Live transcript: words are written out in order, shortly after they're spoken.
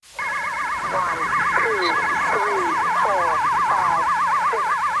I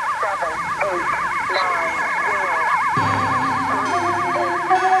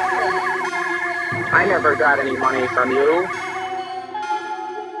never got any money from you.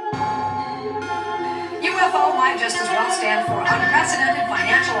 UFO might just as well stand for unprecedented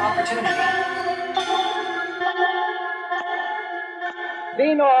financial opportunity.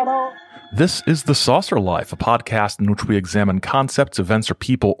 Be normal. This is The Saucer Life, a podcast in which we examine concepts, events, or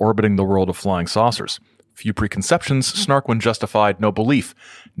people orbiting the world of flying saucers. Few preconceptions, snark when justified, no belief,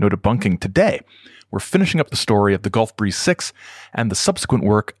 no debunking. Today, we're finishing up the story of the Gulf Breeze 6 and the subsequent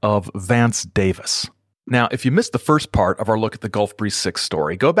work of Vance Davis. Now, if you missed the first part of our look at the Gulf Breeze 6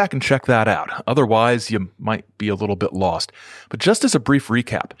 story, go back and check that out. Otherwise, you might be a little bit lost. But just as a brief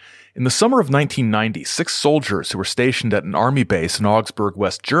recap, in the summer of 1990, 6 soldiers who were stationed at an army base in Augsburg,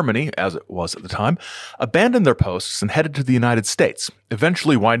 West Germany, as it was at the time, abandoned their posts and headed to the United States,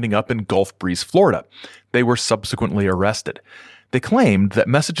 eventually winding up in Gulf Breeze, Florida. They were subsequently arrested. They claimed that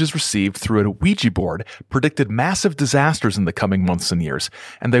messages received through a Ouija board predicted massive disasters in the coming months and years,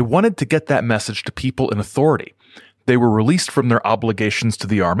 and they wanted to get that message to people in authority. They were released from their obligations to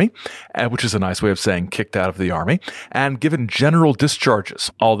the Army, which is a nice way of saying kicked out of the Army, and given general discharges,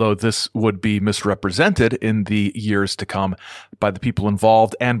 although this would be misrepresented in the years to come by the people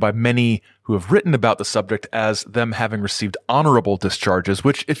involved and by many who have written about the subject as them having received honorable discharges,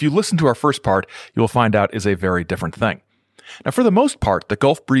 which, if you listen to our first part, you'll find out is a very different thing. Now, for the most part, the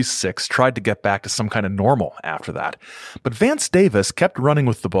Gulf Breeze 6 tried to get back to some kind of normal after that. But Vance Davis kept running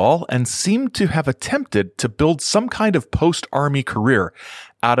with the ball and seemed to have attempted to build some kind of post-Army career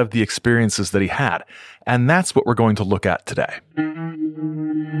out of the experiences that he had. And that's what we're going to look at today.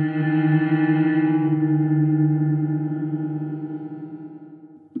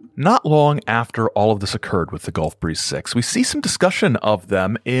 Not long after all of this occurred with the Gulf Breeze 6, we see some discussion of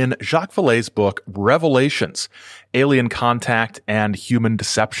them in Jacques Vallée's book, Revelations, Alien Contact and Human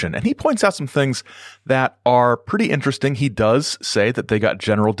Deception. And he points out some things that are pretty interesting. He does say that they got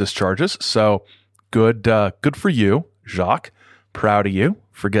general discharges, so good for you, Jacques. Proud of you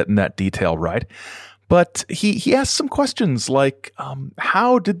for getting that detail right. But he asks some questions like,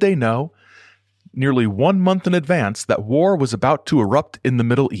 how did they know nearly 1 month in advance that war was about to erupt in the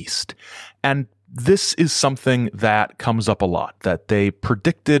Middle East? And this is something that comes up a lot, that they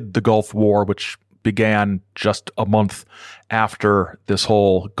predicted the Gulf War, which began just a month after this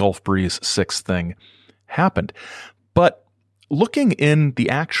whole Gulf Breeze 6 thing happened. But looking in the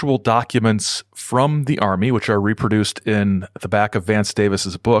actual documents from the Army, which are reproduced in the back of Vance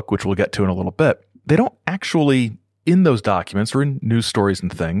Davis's book, which we'll get to in a little bit, they don't actually, in those documents or in news stories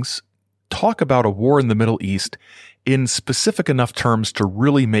and things, talk about a war in the Middle East in specific enough terms to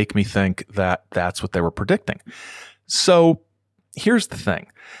really make me think that that's what they were predicting. So here's the thing.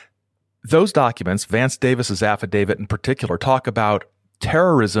 Those documents, Vance Davis's affidavit in particular, talk about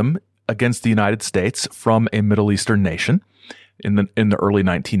terrorism against the United States from a Middle Eastern nation in the early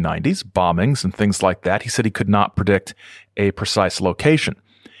 1990s, bombings and things like that. He said he could not predict a precise location.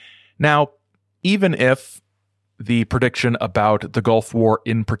 Now, even if the prediction about the Gulf War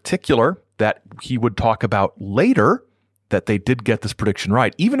in particular that he would talk about later, that they did get this prediction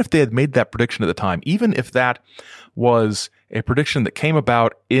right, even if they had made that prediction at the time, even if that was a prediction that came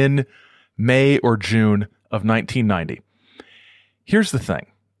about in May or June of 1990. Here's the thing.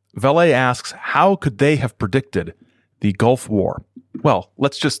 Vallée asks, how could they have predicted the Gulf War? Well,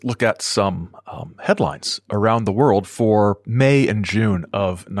 let's just look at some headlines around the world for May and June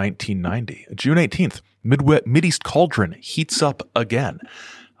of 1990. June 18th, Mideast cauldron heats up again.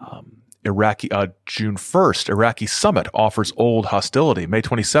 June 1st, Iraqi summit offers old hostility. May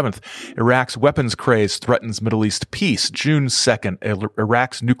 27th, Iraq's weapons craze threatens Middle East peace. June 2nd,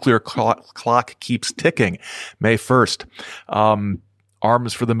 Iraq's nuclear clock keeps ticking. May 1st,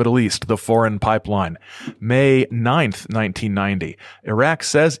 arms for the Middle East, the foreign pipeline. May 9th, 1990, Iraq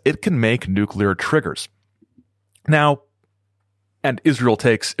says it can make nuclear triggers. Now, and Israel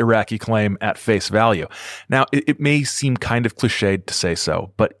takes Iraqi claim at face value. Now, it may seem kind of cliched to say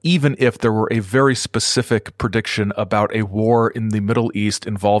so, but even if there were a very specific prediction about a war in the Middle East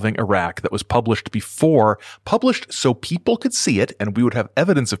involving Iraq that was published so people could see it, and we would have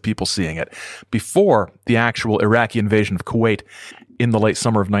evidence of people seeing it, before the actual Iraqi invasion of Kuwait in the late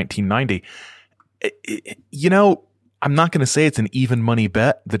summer of 1990, I'm not going to say it's an even money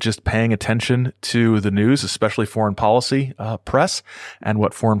bet that just paying attention to the news, especially foreign policy press and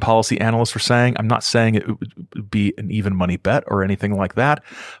what foreign policy analysts are saying. I'm not saying it would be an even money bet or anything like that,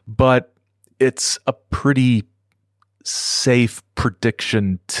 but it's a pretty safe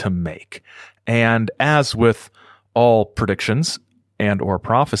prediction to make. And as with all predictions, and or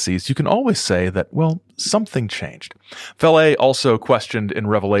prophecies, you can always say that, well, something changed. Vallée also questioned in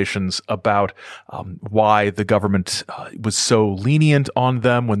Revelations about why the government was so lenient on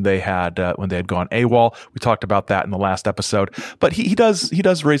them when they had gone AWOL. We talked about that in the last episode, but he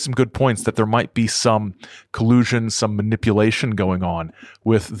does raise some good points that there might be some collusion, some manipulation going on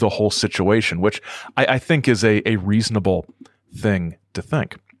with the whole situation, which I think is a reasonable thing to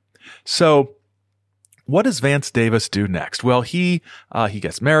think. So, what does Vance Davis do next? Well, he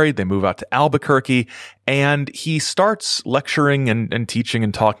gets married, they move out to Albuquerque, and he starts lecturing and teaching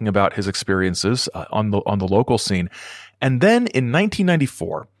and talking about his experiences on the local scene. And then in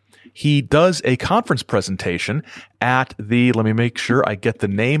 1994, he does a conference presentation at let me make sure I get the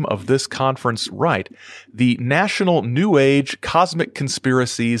name of this conference right, the National New Age Cosmic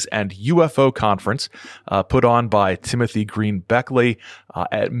Conspiracies and UFO Conference, put on by Timothy Green Beckley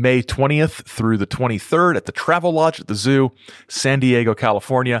at May 20th through the 23rd at the Travelodge at the Zoo, San Diego,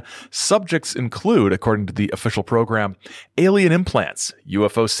 California. Subjects include, according to the official program, alien implants,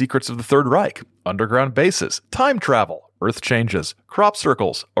 UFO secrets of the Third Reich, underground bases, time travel, Earth changes, crop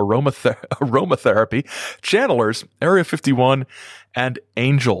circles, aromatherapy, channelers, Area 51, and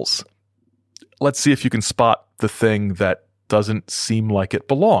angels. Let's see if you can spot the thing that doesn't seem like it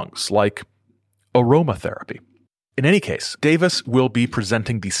belongs, like aromatherapy. In any case, Davis will be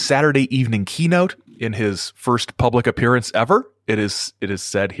presenting the Saturday evening keynote in his first public appearance ever, it is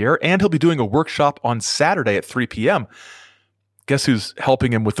said here, and he'll be doing a workshop on Saturday at 3 p.m., Guess who's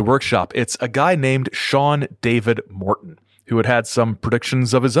helping him with the workshop? It's a guy named Sean David Morton, who had some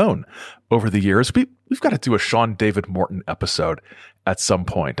predictions of his own over the years. We've got to do a Sean David Morton episode at some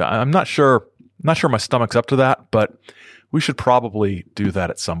point. I'm not sure my stomach's up to that, but we should probably do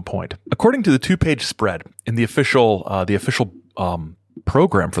that at some point. According to the 2-page spread in the official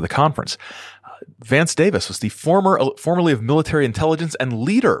program for the conference, Vance Davis was the formerly of military intelligence and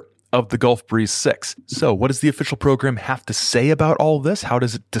leader of the Gulf Breeze 6. So what does the official program have to say about all this? How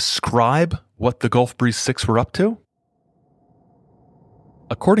does it describe what the Gulf Breeze 6 were up to?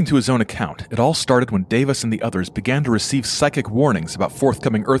 According to his own account, it all started when Davis and the others began to receive psychic warnings about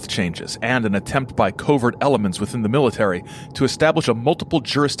forthcoming Earth changes and an attempt by covert elements within the military to establish a multiple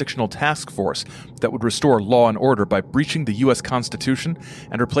jurisdictional task force that would restore law and order by breaching the U.S. Constitution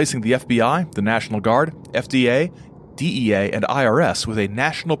and replacing the FBI, the National Guard, FDA, DEA, and IRS with a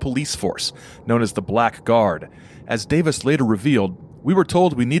national police force known as the Black Guard. As Davis later revealed, "We were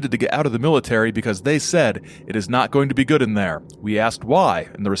told we needed to get out of the military because they said it is not going to be good in there. We asked why,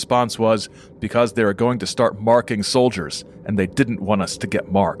 and the response was because they are going to start marking soldiers, and they didn't want us to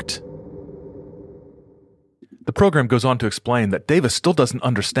get marked." The program goes on to explain that Davis still doesn't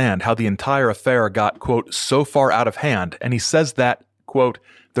understand how the entire affair got, quote, so far out of hand, and he says that, quote,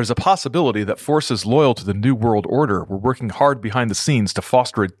 "There's a possibility that forces loyal to the New World Order were working hard behind the scenes to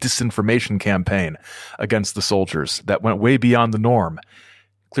foster a disinformation campaign against the soldiers that went way beyond the norm,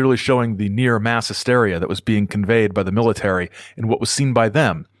 clearly showing the near mass hysteria that was being conveyed by the military in what was seen by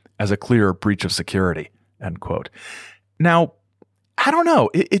them as a clear breach of security," end quote. Now, I don't know.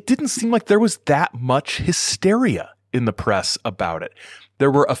 It didn't seem like there was that much hysteria in the press about it.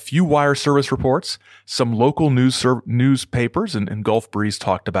 There were a few wire service reports, some local newspapers and Gulf Breeze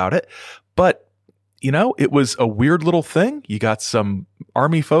talked about it, but, it was a weird little thing. You got some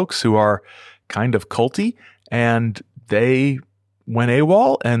Army folks who are kind of culty, and they went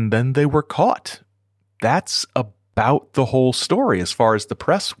AWOL, and then they were caught. That's about the whole story as far as the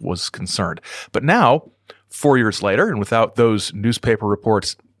press was concerned. But now, 4 years later, and without those newspaper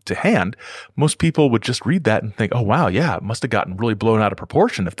reports to hand, most people would just read that and think, oh, wow, yeah, it must have gotten really blown out of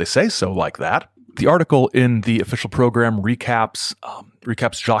proportion if they say so like that. The article in the official program recaps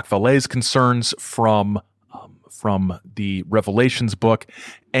Jacques Vallée's concerns from the Revelations book.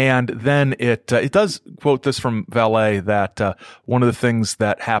 And then it does quote this from Vallée that one of the things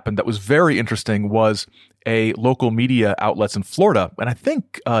that happened that was very interesting was a local media outlets in Florida, and I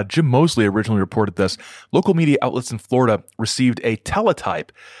think Jim Mosley originally reported this, local media outlets in Florida received a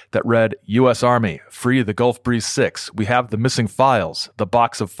teletype that read, "U.S. Army, free the Gulf Breeze 6. We have the missing files, the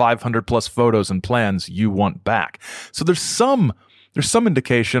box of 500 plus photos and plans you want back." So there's some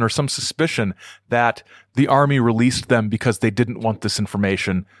indication or some suspicion that the Army released them because they didn't want this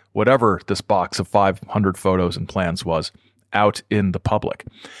information, whatever this box of 500 photos and plans was, out in the public.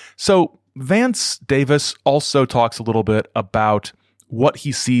 So Vance Davis also talks a little bit about what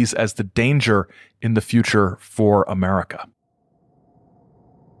he sees as the danger in the future for America.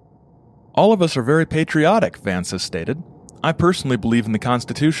 "All of us are very patriotic," Vance has stated. "I personally believe in the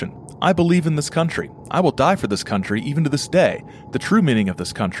Constitution. I believe in this country. I will die for this country even to this day. The true meaning of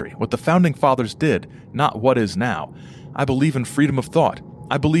this country, what the Founding Fathers did, not what is now. I believe in freedom of thought.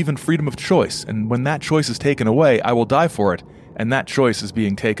 I believe in freedom of choice, and when that choice is taken away, I will die for it, and that choice is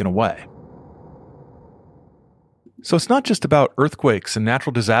being taken away. So it's not just about earthquakes and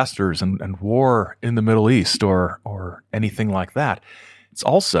natural disasters and war in the Middle East or anything like that. It's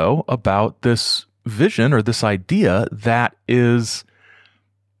also about this vision or this idea that is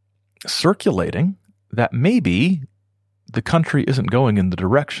circulating that maybe the country isn't going in the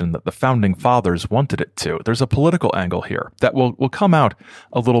direction that the founding fathers wanted it to. There's a political angle here that will come out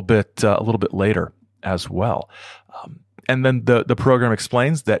a little bit later as well. And then the program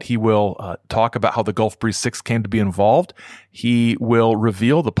explains that he will talk about how the Gulf Breeze 6 came to be involved. He will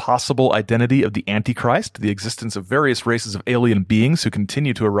reveal the possible identity of the Antichrist, the existence of various races of alien beings who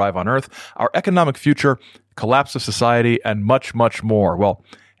continue to arrive on Earth, our economic future, collapse of society, and much, much more. Well,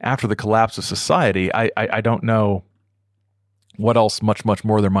 after the collapse of society, I don't know what else much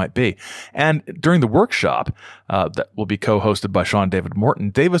more there might be. And during the workshop that will be co-hosted by Sean David Morton,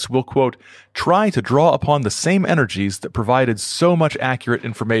 Davis will, quote, try to draw upon the same energies that provided so much accurate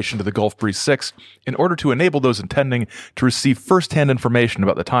information to the Gulf Breeze 6 in order to enable those intending to receive first-hand information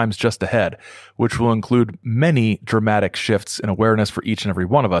about the times just ahead, which will include many dramatic shifts in awareness for each and every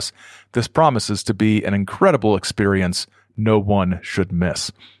one of us. This promises to be an incredible experience no one should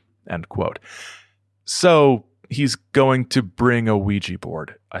miss, end quote. So he's going to bring a Ouija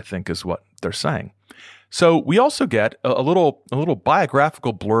board, I think is what they're saying. So we also get a little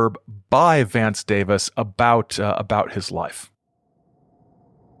biographical blurb by Vance Davis about his life.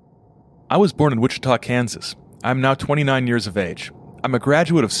 I was born in Wichita, Kansas. I'm now 29 years of age. I'm a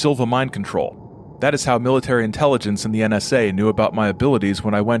graduate of Silva Mind Control. That is how military intelligence and the NSA knew about my abilities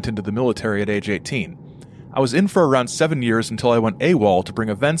when I went into the military at age 18. I was in for around 7 years until I went AWOL to bring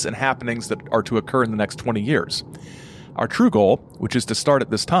events and happenings that are to occur in the next 20 years. Our true goal, which is to start at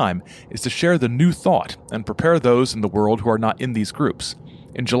this time, is to share the new thought and prepare those in the world who are not in these groups.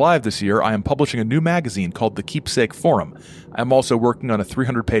 In July of this year, I am publishing a new magazine called The Keepsake Forum. I am also working on a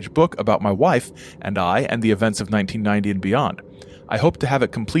 300-page book about my wife and I and the events of 1990 and beyond. I hope to have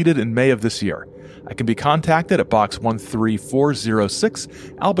it completed in May of this year. I can be contacted at Box 13406,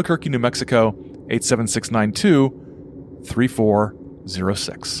 Albuquerque, New Mexico,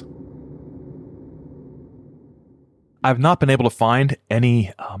 87692-3406. I've not been able to find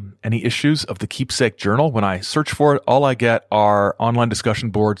any issues of the Keepsake Journal. When I search for it, all I get are online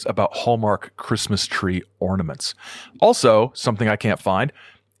discussion boards about Hallmark Christmas tree ornaments. Also, something I can't find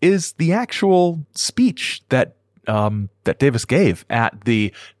is the actual speech that Davis gave at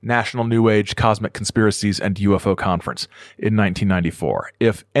the National New Age Cosmic Conspiracies and UFO Conference in 1994.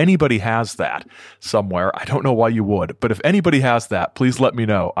 If anybody has that somewhere, I don't know why you would, but if anybody has that, please let me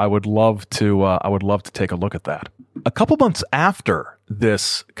know. I would love to take a look at that. A couple months after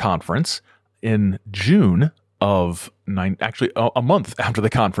this conference, in June of a month after the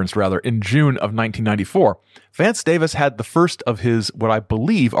conference, in June of 1994, Vance Davis had the first of his, what I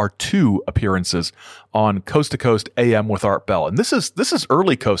believe are 2 appearances on Coast to Coast AM with Art Bell. And this is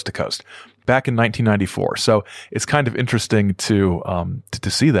early Coast to Coast, back in 1994. So it's kind of interesting to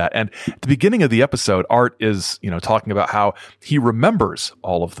see that. And at the beginning of the episode, Art is, talking about how he remembers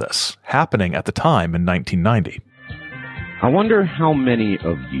all of this happening at the time in 1990. I wonder how many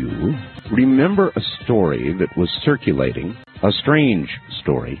of you remember a story that was circulating, a strange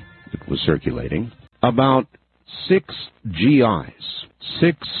story that was circulating, about 6 GIs,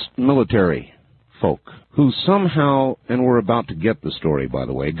 6 military folk, who somehow, and we're about to get the story, by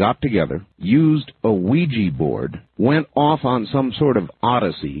the way, got together, used a Ouija board, went off on some sort of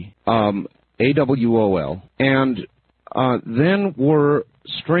odyssey, AWOL, and then were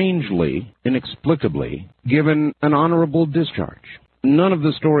strangely, inexplicably, given an honorable discharge. None of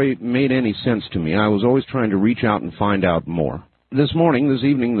the story made any sense to me. I was always trying to reach out and find out more. This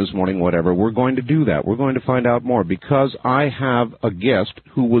evening, whatever, we're going to do that. We're going to find out more because I have a guest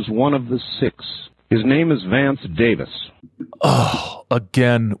who was one of the 6. His name is Vance Davis. Oh,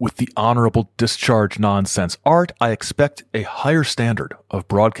 again with the honorable discharge nonsense. Art, I expect a higher standard of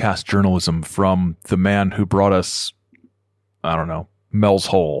broadcast journalism from the man who brought us, I don't know, Mel's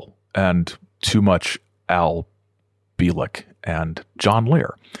Hole and Too Much Al Bielek and John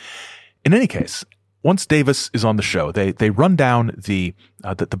Lear. In any case, once Davis is on the show, they run down the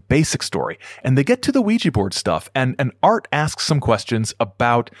basic story, and they get to the Ouija board stuff, and Art asks some questions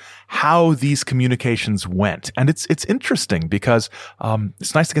about how these communications went. And it's interesting because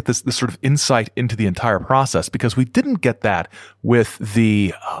it's nice to get this sort of insight into the entire process, because we didn't get that with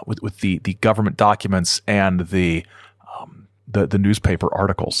the government documents and the newspaper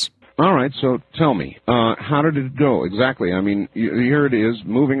articles. All right, so tell me, how did it go exactly? I mean, here it is,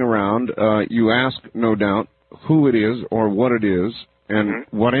 moving around. You ask, no doubt, who it is or what it is, and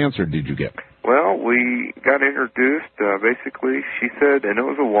what answer did you get? Well, we got introduced. Basically, she said, and it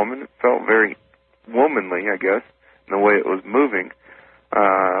was a woman. It felt very womanly, I guess, in the way it was moving.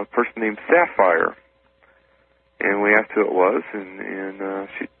 A person named Sapphire. And we asked who it was, and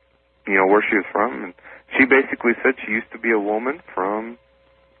she, where she was from. And she basically said she used to be a woman from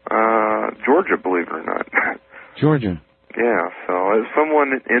Georgia, believe it or not. Georgia. Yeah, so it was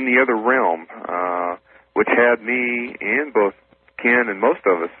someone in the other realm, which had me and both Ken and most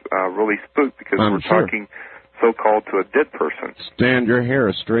of us really spooked because we're talking so-called to a dead person. Stand your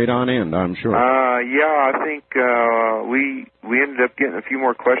hair straight on end, I'm sure. Yeah, I think we ended up getting a few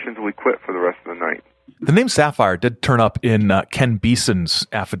more questions and we quit for the rest of the night. The name Sapphire did turn up in Ken Beeson's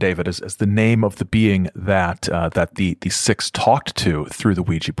affidavit as the name of the being that the six talked to through the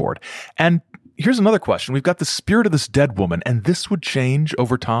Ouija board. And here's another question. We've got the spirit of this dead woman, and this would change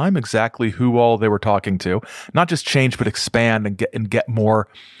over time, exactly who all they were talking to. Not just change, but expand and get more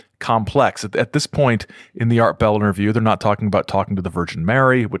complex. At this point in the Art Bell interview, they're not talking about talking to the Virgin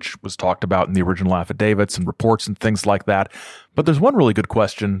Mary, which was talked about in the original affidavits and reports and things like that. But there's one really good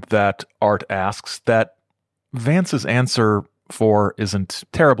question that Art asks that Vance's answer for isn't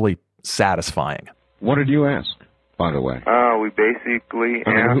terribly satisfying. What did you ask, by the way? We basically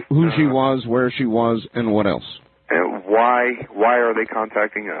asked who she was, where she was, and what else? And why are they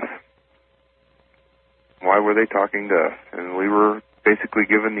contacting us? Why were they talking to us? And we were basically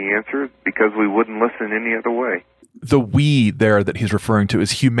given the answer because we wouldn't listen any other way. The we there that he's referring to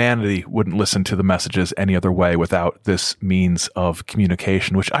is humanity wouldn't listen to the messages any other way without this means of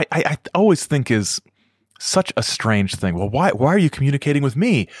communication, which I always think is such a strange thing. Well, why are you communicating with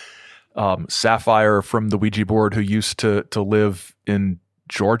me? Sapphire from the Ouija board who used to live in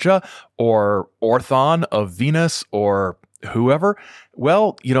Georgia, or Orthon of Venus, or whoever.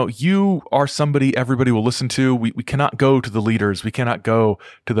 Well, you are somebody everybody will listen to. We cannot go to the leaders. We cannot go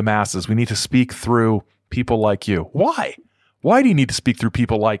to the masses. We need to speak through people like you. Why? Why do you need to speak through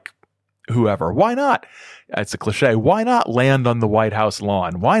people like whoever? Why not? It's a cliche. Why not land on the White House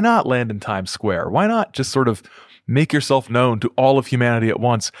lawn? Why not land in Times Square? Why not just sort of make yourself known to all of humanity at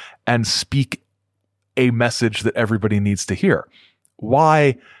once and speak a message that everybody needs to hear?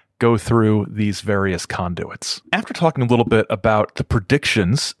 Why go through these various conduits? After talking a little bit about the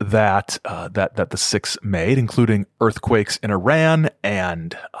predictions that the six made, including earthquakes in Iran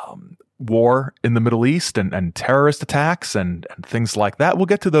and war in the Middle East and terrorist attacks and things like that, we'll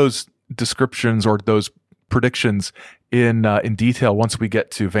get to those descriptions or those predictions in detail once we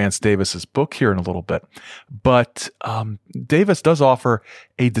get to Vance Davis's book here in a little bit. But Davis does offer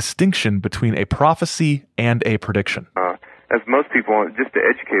a distinction between a prophecy and a prediction. As most people, just to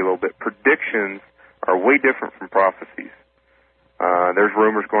educate a little bit, predictions are way different from prophecies. There's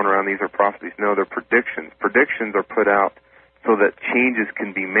rumors going around these are prophecies. No, they're predictions. Predictions are put out so that changes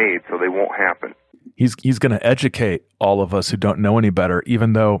can be made so they won't happen. He's going to educate all of us who don't know any better,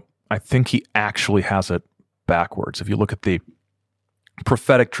 even though I think he actually has it backwards. If you look at the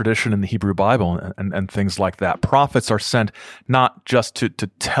prophetic tradition in the Hebrew Bible and things like that, prophets are sent not just to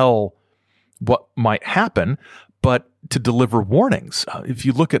tell what might happen, but to deliver warnings. If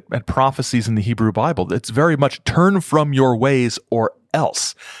you look at prophecies in the Hebrew Bible, it's very much turn from your ways or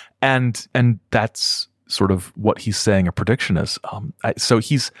else. And that's sort of what he's saying a prediction is. So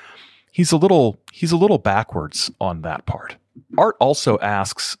he's a little backwards on that part. Art also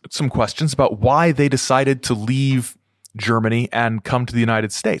asks some questions about why they decided to leave Germany and come to the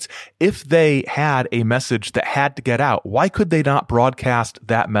United States. If they had a message that had to get out, why could they not broadcast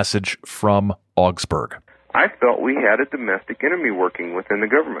that message from Augsburg? I felt we had a domestic enemy working within the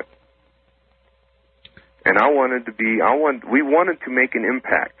government. And we wanted to make an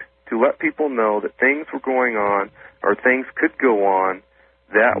impact, to let people know that things were going on or things could go on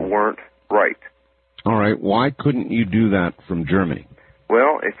that weren't right. All right. Why couldn't you do that from Germany?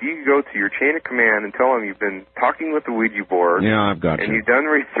 Well, if you go to your chain of command and tell them you've been talking with the Ouija board, yeah, I've got and you've done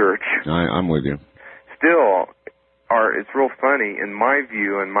research, I'm with you. Still, it's real funny, in my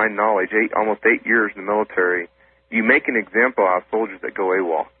view and my knowledge, almost 8 years in the military, you make an example out of soldiers that go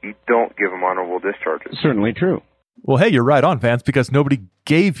AWOL. You don't give them honorable discharges. Certainly true. Well, hey, you're right on, Vance, because nobody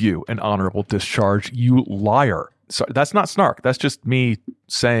gave you an honorable discharge, you liar. So that's not snark. That's just me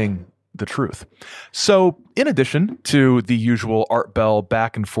saying the truth. So in addition to the usual Art Bell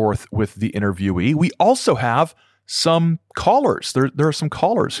back and forth with the interviewee, we also have some callers. There are some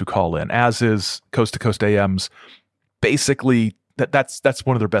callers who call in, as is Coast to Coast AM's. Basically, that's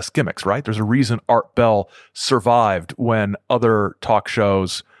one of their best gimmicks, right? There's a reason Art Bell survived when other talk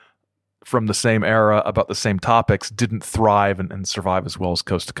shows from the same era about the same topics didn't thrive and survive as well as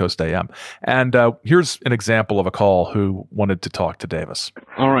Coast to Coast AM. And here's an example of a call who wanted to talk to Davis.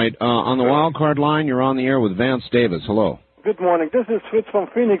 All right. On the wild card line, you're on the air with Vance Davis. Hello. Good morning. This is Fritz from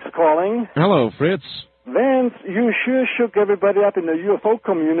Phoenix calling. Hello, Fritz. Vance, you sure shook everybody up in the UFO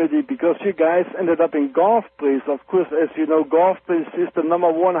community because you guys ended up in Gulf Breeze. Of course, as you know, Gulf Breeze is the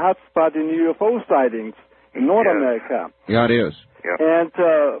number one hotspot in UFO sightings in North America. Yeah, it is. Yeah. And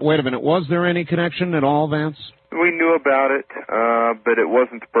Wait a minute. Was there any connection at all, Vance? We knew about it, but it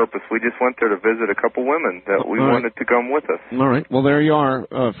wasn't the purpose. We just went there to visit a couple women that we wanted to come with us. All right. Well, there you are,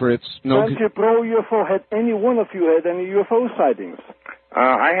 Fritz. Santi Pro UFO, had any one of you had any UFO sightings?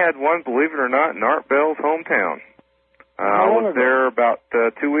 I had one, believe it or not, in Art Bell's hometown. I was there about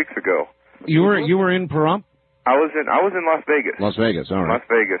 2 weeks ago. You were in Pahrump? I was in Las Vegas. Las Vegas, all right. Las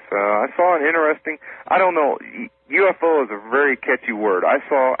Vegas. I saw an interesting. I don't know. UFO is a very catchy word. I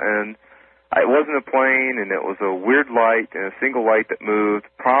saw it wasn't a plane, and it was a weird light and a single light that moved.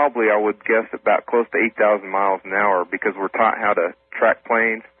 Probably, I would guess, about close to 8,000 miles an hour because we're taught how to track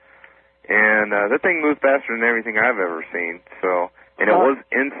planes. And that thing moved faster than everything I've ever seen. And it was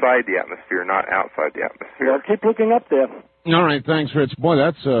inside the atmosphere, not outside the atmosphere. Well, keep looking up there. All right, thanks, Fritz. Boy,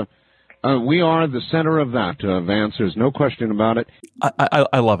 that's we are the center of that, Vance. There's no question about it.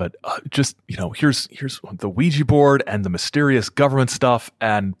 I love it. Here's the Ouija board and the mysterious government stuff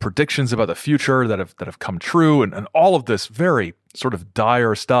and predictions about the future that have come true and all of this very sort of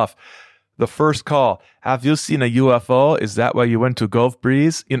dire stuff. The first call, have you seen a UFO? Is that why you went to Gulf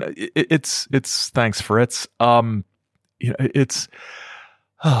Breeze? It's thanks, Fritz. It's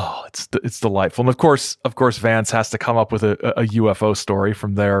delightful. And of course, Vance has to come up with a UFO story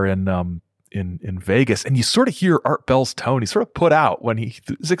from there in Vegas. And you sort of hear Art Bell's tone. He's sort of put out when he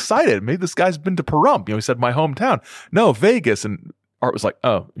is excited. Maybe this guy's been to Pahrump. He said, my hometown. No, Vegas. And Art was like,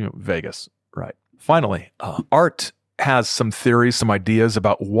 oh, Vegas. Right. Finally, Art has some theories, some ideas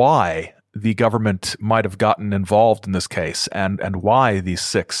about why the government might have gotten involved in this case and why these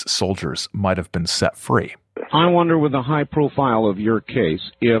 6 soldiers might have been set free. I wonder, with the high profile of your case,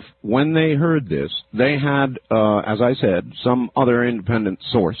 if when they heard this, they had, as I said, some other independent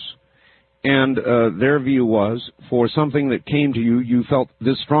source, and their view was, for something that came to you, you felt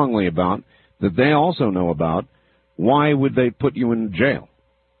this strongly about, that they also know about, why would they put you in jail?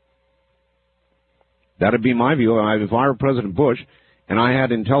 That'd be my view. If I were President Bush, and I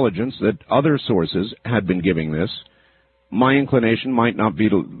had intelligence that other sources had been giving this, my inclination might not be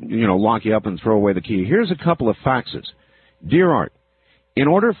to, lock you up and throw away the key. Here's a couple of faxes. Dear Art, in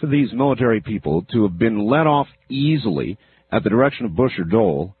order for these military people to have been let off easily at the direction of Bush or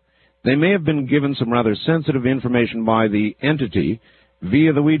Dole, they may have been given some rather sensitive information by the entity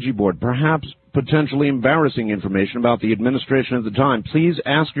via the Ouija board, perhaps potentially embarrassing information about the administration at the time. Please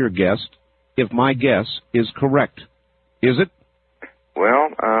ask your guest if my guess is correct. Is it? Well,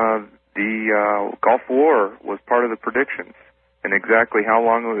 the Gulf War was part of the predictions, and exactly how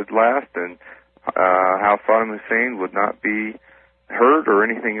long it would last and how Saddam Hussein would not be hurt or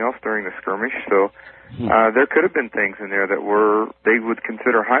anything else during the skirmish. So there could have been things in there that they would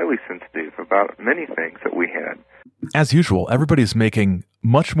consider highly sensitive about many things that we had. As usual, everybody's making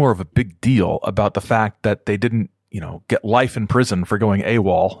much more of a big deal about the fact that they didn't, get life in prison for going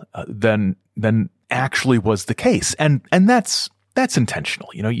AWOL than actually was the case, and that's intentional.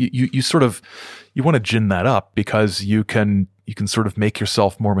 You sort of, you want to gin that up because you can sort of make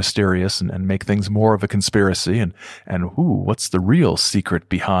yourself more mysterious and make things more of a conspiracy and what's the real secret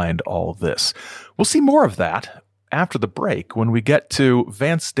behind all of this? We'll see more of that after the break when we get to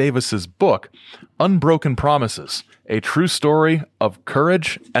Vance Davis's book, Unbroken Promises, a true story of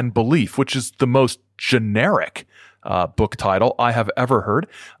courage and belief, which is the most generic book title I have ever heard.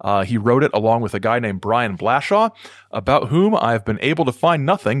 He wrote it along with a guy named Brian Blashaw, about whom I've been able to find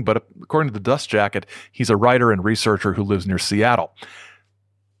nothing, but according to the Dust Jacket, he's a writer and researcher who lives near Seattle.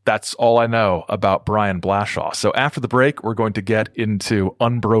 That's all I know about Brian Blashaw. So after the break, we're going to get into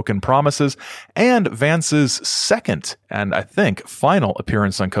Unbroken Promises and Vance's second and I think final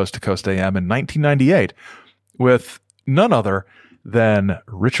appearance on Coast to Coast AM in 1998 with none other than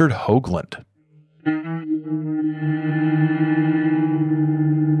Richard Hoagland.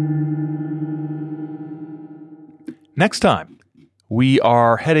 Next time, we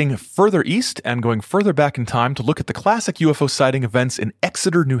are heading further east and going further back in time to look at the classic UFO sighting events in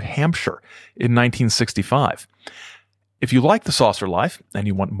Exeter, New Hampshire in 1965. If you like The Saucer Life and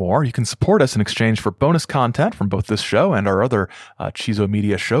you want more, you can support us in exchange for bonus content from both this show and our other Chizo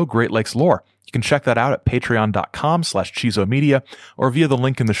Media show, Great Lakes Lore. You can check that out at patreon.com/ChizoMedia or via the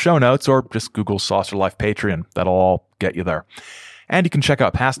link in the show notes or just Google Saucer Life Patreon. That'll all get you there. And you can check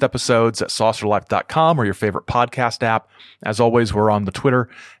out past episodes at saucerlife.com or your favorite podcast app. As always, we're on the Twitter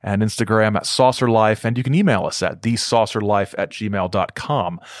and Instagram at saucerlife, and you can email us at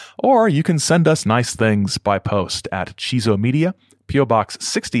thesaucerlife@gmail.com, or you can send us nice things by post at Chizo Media, P.O. Box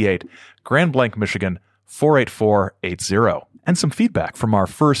 68, Grand Blanc, Michigan, 48480. And some feedback from our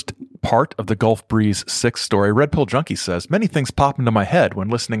first part of the Gulf Breeze 6 story. Red Pill Junkie says, many things pop into my head when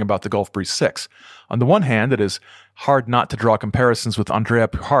listening about the Gulf Breeze 6. On the one hand, it is hard not to draw comparisons with Andrea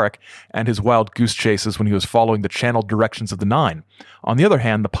Puharich and his wild goose chases when he was following the channeled directions of the Nine. On the other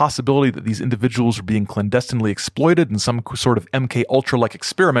hand, the possibility that these individuals are being clandestinely exploited in some sort of MK Ultra-like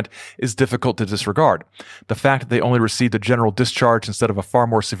experiment is difficult to disregard. The fact that they only received a general discharge instead of a far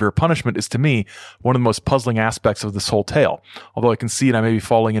more severe punishment is, to me, one of the most puzzling aspects of this whole tale. Although I can see, and I may be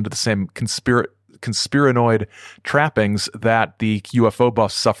falling into the same conspiranoid trappings that the UFO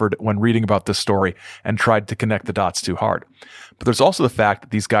buffs suffered when reading about this story and tried to connect the dots too hard. But there's also the fact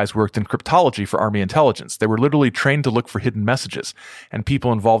that these guys worked in cryptology for Army intelligence. They were literally trained to look for hidden messages, and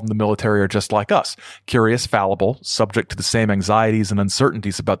people involved in the military are just like us, curious, fallible, subject to the same anxieties and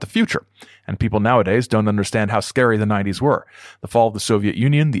uncertainties about the future. And people nowadays don't understand how scary the 90s were. The fall of the Soviet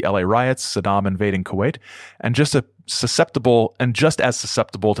Union, the LA riots, Saddam invading Kuwait, and just as susceptible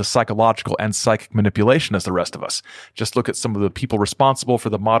to psychological and psychic manipulation as the rest of us. Just look at some of the people responsible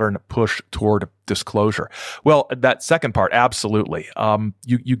for the modern push toward disclosure. Well, that second part, absolutely.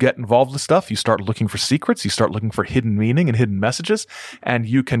 You get involved with stuff, you start looking for secrets, you start looking for hidden meaning and hidden messages, and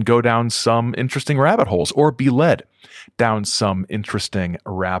you can go down some interesting rabbit holes or be led down some interesting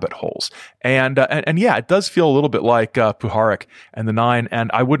rabbit holes. And yeah, it does feel a little bit like Puharich and the Nine,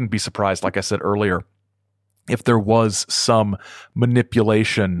 and I wouldn't be surprised, like I said earlier, if there was some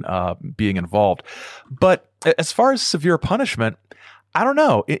manipulation being involved. But as far as severe punishment, I don't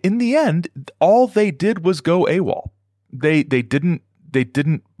know. In the end, all they did was go AWOL. They didn't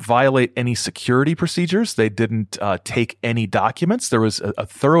violate any security procedures. They didn't take any documents. There was a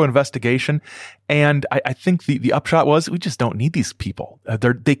thorough investigation. And I think the upshot was, we just don't need these people.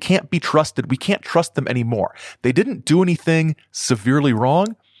 They can't be trusted. We can't trust them anymore. They didn't do anything severely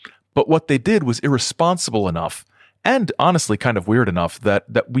wrong, but what they did was irresponsible enough and honestly kind of weird enough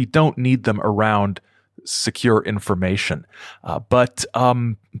that we don't need them around secure information. But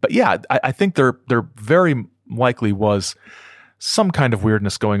yeah, I think there very likely was some kind of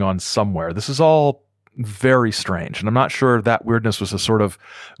weirdness going on somewhere. This is all very strange, and I'm not sure if that weirdness was a sort of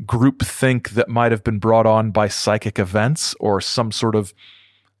group think that might have been brought on by psychic events or some sort of,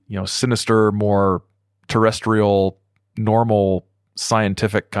 sinister, more terrestrial, normal,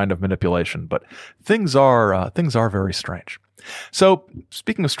 scientific kind of manipulation. But things are very strange. So,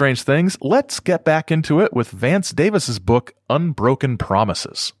 speaking of strange things, let's get back into it with Vance Davis's book, Unbroken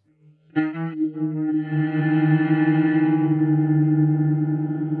Promises.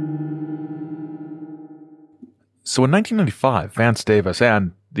 So in 1995, Vance Davis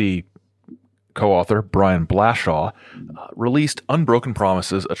and the co-author Brian Blashaw released Unbroken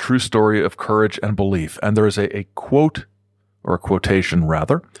Promises, A True Story of Courage and Belief. And there is a quote, or a quotation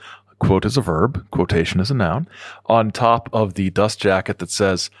rather, quote is a verb, quotation is a noun, on top of the dust jacket that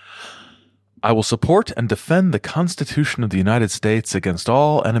says, "I will support and defend the Constitution of the United States against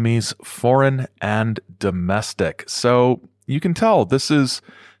all enemies, foreign and domestic." So you can tell this is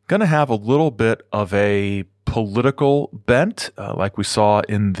going to have a little bit of a political bent, like we saw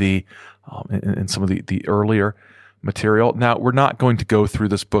in the in some of the earlier material. Now, we're not going to go through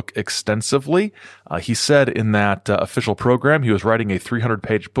this book extensively. He said in that official program he was writing a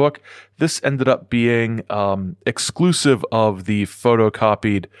 300-page book. This ended up being exclusive of the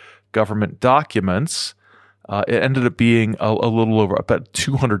photocopied government documents. It ended up being a little over about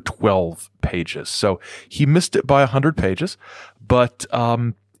 212 pages. So he missed it by 100 pages, but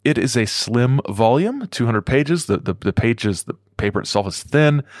it is a slim volume, 200 pages. The paper itself is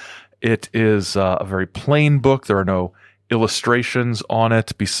thin. It is a very plain book. There are no illustrations on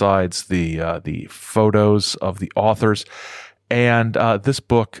it besides the photos of the authors. And this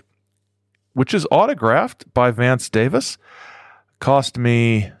book, which is autographed by Vance Davis, cost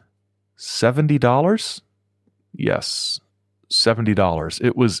me $70. Yes,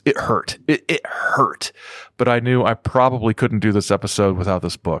 $70. It hurt. It hurt. But I knew I probably couldn't do this episode without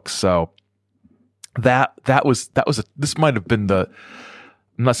this book. So this might have been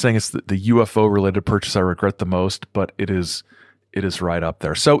I'm not saying it's the UFO related purchase I regret the most, but it is right up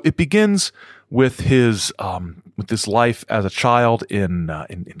there. So it begins with his life as a child in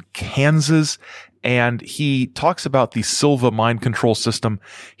Kansas, and he talks about the Silva mind control system.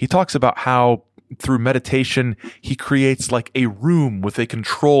 He talks about how through meditation, he creates like a room with a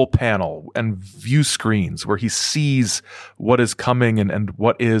control panel and view screens where he sees what is coming and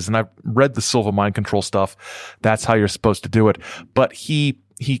what is. And I've read the Silva mind control stuff. That's how you're supposed to do it. But he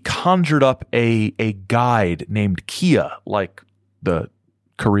conjured up a guide named Kia, like the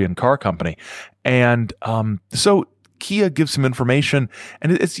Korean car company. And so Kia gives him information,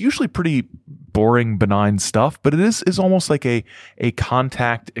 and it's usually pretty boring, benign stuff, but it is almost like a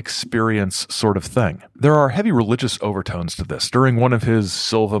contact experience sort of thing. There are heavy religious overtones to this. During one of his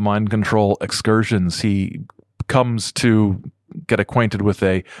Silva mind control excursions, he comes to get acquainted with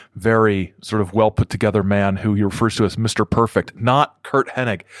a very sort of well put together man who he refers to as Mr. Perfect, not Kurt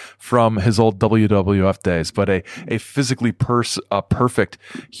Hennig from his old WWF days, but a physically perfect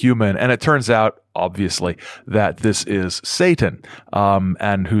human. And it turns out, obviously, that this is Satan,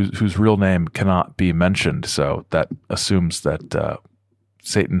 and whose real name cannot be mentioned. So that assumes that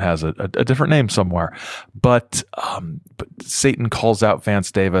Satan has a different name somewhere. But Satan calls out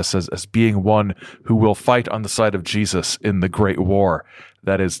Vance Davis as being one who will fight on the side of Jesus in the great war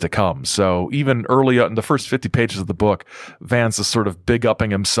that is to come. So even early in the first 50 pages of the book, Vance is sort of big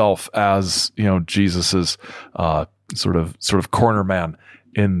upping himself as, Jesus's sort of corner man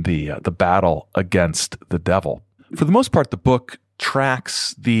in the battle against the devil. For the most part, the book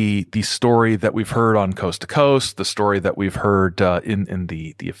tracks the story that we've heard on Coast to Coast, the story that we've heard in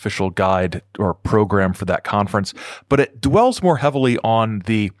the official guide or program for that conference, but it dwells more heavily on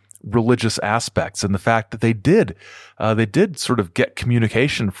the religious aspects and the fact that they did sort of get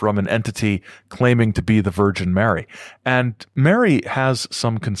communication from an entity claiming to be the Virgin Mary. And Mary has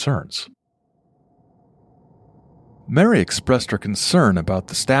some concerns. Mary expressed her concern about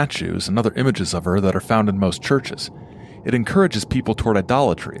the statues and other images of her that are found in most churches. It encourages people toward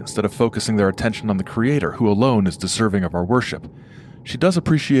idolatry instead of focusing their attention on the Creator, who alone is deserving of our worship. She does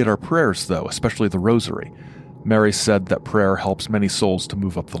appreciate our prayers, though, especially the Rosary. Mary said that prayer helps many souls to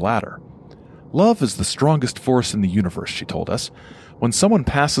move up the ladder. Love is the strongest force in the universe, she told us. When someone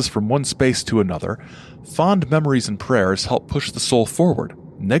passes from one space to another, fond memories and prayers help push the soul forward.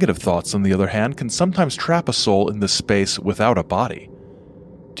 Negative thoughts, on the other hand, can sometimes trap a soul in this space without a body.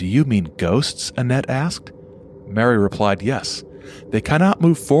 Do you mean ghosts? Annette asked. Mary replied, yes. They cannot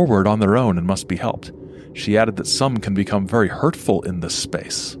move forward on their own and must be helped. She added that some can become very hurtful in this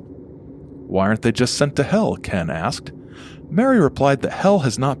space. Why aren't they just sent to hell? Ken asked. Mary replied that hell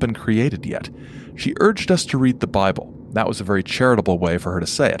has not been created yet. She urged us to read the Bible. That was a very charitable way for her to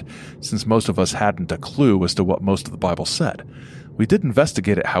say it, since most of us hadn't a clue as to what most of the Bible said. We did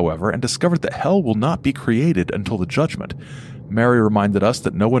investigate it, however, and discovered that hell will not be created until the judgment. Mary reminded us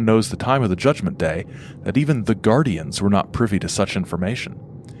that no one knows the time of the judgment day, that even the guardians were not privy to such information.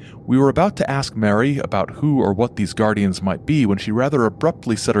 We were about to ask Mary about who or what these guardians might be when she rather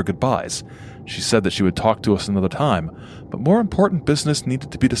abruptly said her goodbyes. She said that she would talk to us another time, but more important business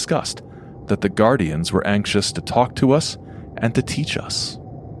needed to be discussed, that the guardians were anxious to talk to us and to teach us.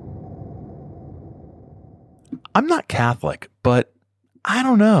 I'm not Catholic, but I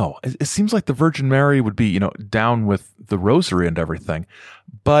don't know. It seems like the Virgin Mary would be, down with the Rosary and everything.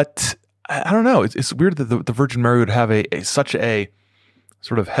 But I don't know. It's weird that the Virgin Mary would have such a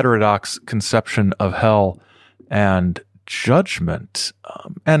sort of heterodox conception of hell and judgment.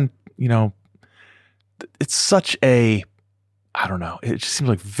 It's such a, I don't know. It just seems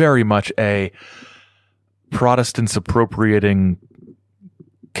like very much a Protestants appropriating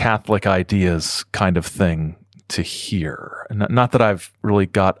Catholic ideas kind of thing to hear. And not that I've really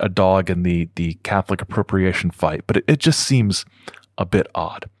got a dog in the Catholic appropriation fight, but it just seems a bit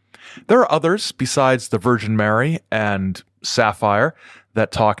odd. There are others besides the Virgin Mary and Sapphire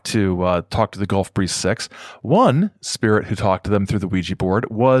that talk to the Gulf Breeze Six. One spirit who talked to them through the Ouija board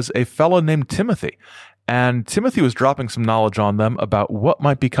was a fellow named Timothy, and Timothy was dropping some knowledge on them about what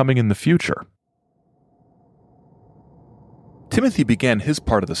might be coming in the future. Timothy began his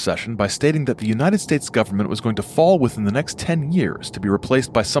part of the session by stating that the United States government was going to fall within the next 10 years to be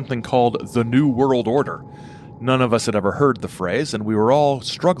replaced by something called the New World Order. None of us had ever heard the phrase, and we were all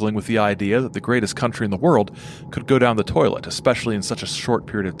struggling with the idea that the greatest country in the world could go down the toilet, especially in such a short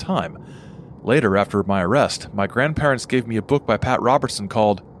period of time. Later, after my arrest, my grandparents gave me a book by Pat Robertson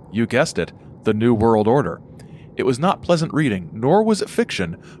called, you guessed it, The New World Order. It was not pleasant reading, nor was it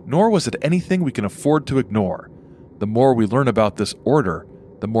fiction, nor was it anything we can afford to ignore. The more we learn about this order,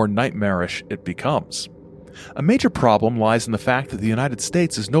 the more nightmarish it becomes. A major problem lies in the fact that the United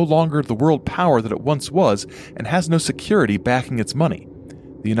States is no longer the world power that it once was and has no security backing its money.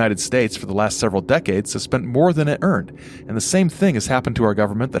 The United States, for the last several decades, has spent more than it earned, and the same thing has happened to our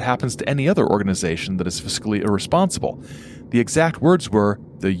government that happens to any other organization that is fiscally irresponsible. The exact words were,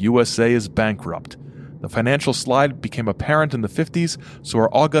 "The USA is bankrupt." The financial slide became apparent in the 50s, so our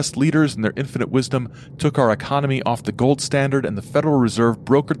august leaders in their infinite wisdom took our economy off the gold standard, and the Federal Reserve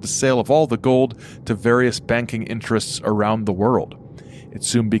brokered the sale of all the gold to various banking interests around the world. It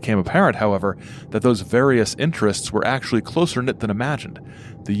soon became apparent, however, that those various interests were actually closer knit than imagined.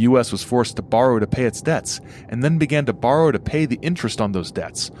 The U.S. was forced to borrow to pay its debts, and then began to borrow to pay the interest on those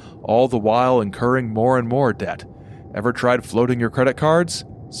debts, all the while incurring more and more debt. Ever tried floating your credit cards?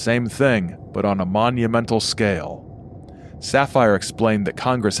 Same thing, but on a monumental scale. Sapphire explained that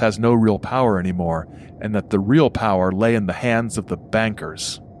Congress has no real power anymore, and that the real power lay in the hands of the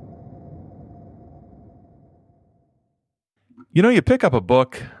bankers. You know, you pick up a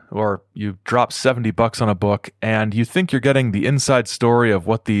book, or you drop $70 on a book, and you think you're getting the inside story of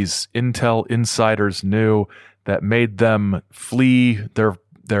what these Intel insiders knew that made them flee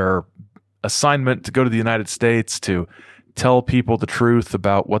their assignment to go to the United States to tell people the truth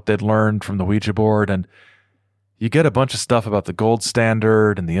about what they'd learned from the Ouija board, and you get a bunch of stuff about the gold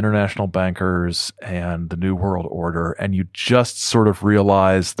standard and the international bankers and the New World Order, and you just sort of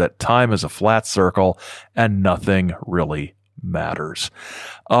realize that time is a flat circle and nothing really matters.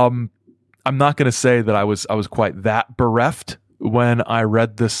 I'm not going to say that I was quite that bereft when I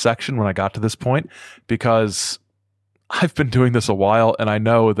read this section, when I got to this point, because I've been doing this a while, and I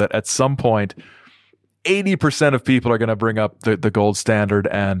know that at some point 80% of people are going to bring up the gold standard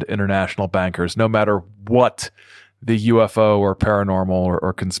and international bankers, no matter what the UFO or paranormal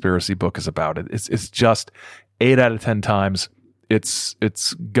or conspiracy book is about. It's just 8 out of 10 times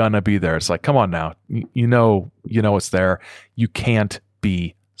it's gonna be there. It's like, come on now, you know it's there. You can't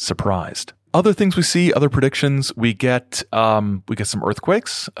be surprised. Other things we see, other predictions, we get some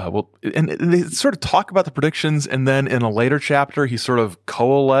earthquakes. And they sort of talk about the predictions, and then in a later chapter, he sort of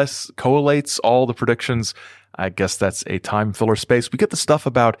collates all the predictions. I guess that's a time filler space. We get the stuff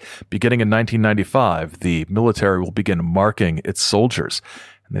about beginning in 1995, the military will begin marking its soldiers.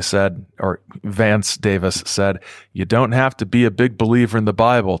 And they said, or Vance Davis said, you don't have to be a big believer in the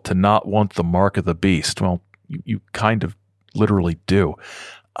Bible to not want the mark of the beast. Well, you kind of literally do.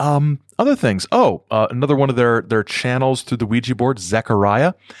 Other things. Another one of their channels through the Ouija board,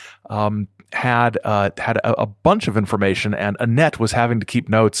 Zechariah, had a bunch of information, and Annette was having to keep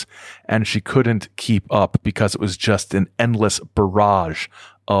notes, and she couldn't keep up because it was just an endless barrage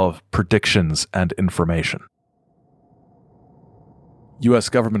of predictions and information. U.S.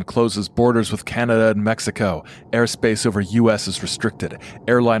 government closes borders with Canada and Mexico. Airspace over U.S. is restricted.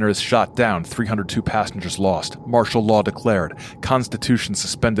 Airliner is shot down. 302 passengers lost. Martial law declared. Constitution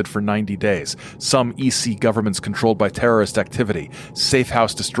suspended for 90 days. Some EC governments controlled by terrorist activity. Safe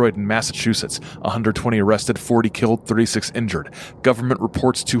house destroyed in Massachusetts. 120 arrested, 40 killed, 36 injured. Government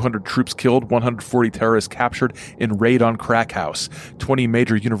reports 200 troops killed, 140 terrorists captured in raid on crack house. 20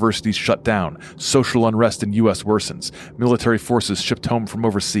 major universities shut down. Social unrest in U.S. worsens. Military forces shipped home from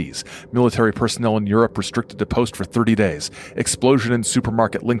overseas. Military personnel in Europe restricted to post for 30 days. Explosion in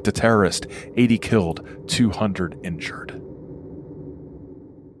supermarket linked to terrorist. 80 killed, 200 injured.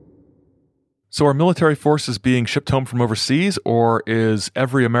 So are military forces being shipped home from overseas, or is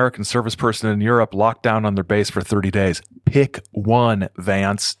every American service person in Europe locked down on their base for 30 days? Pick one,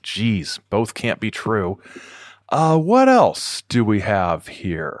 Vance. Jeez, both can't be true. What else do we have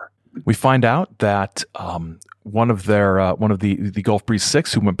here? We find out that one of the Gulf Breeze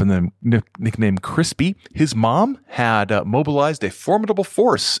 6, who went by the nickname Crispy, his mom had mobilized a formidable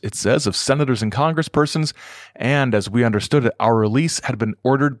force, it says, of senators and congresspersons, and as we understood it, our release had been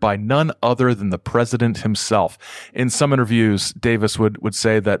ordered by none other than the president himself. In some interviews, Davis would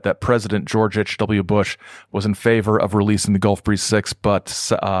say that President George H.W. Bush was in favor of releasing the Gulf Breeze 6,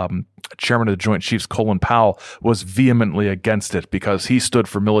 but Chairman of the Joint Chiefs Colin Powell was vehemently against it because he stood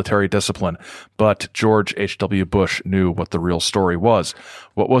for military discipline, but George H.W. Bush knew what the real story was.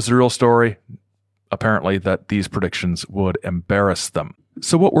 What was the real story? Apparently that these predictions would embarrass them.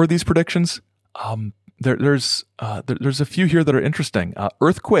 So what were these predictions? There's a few here that are interesting.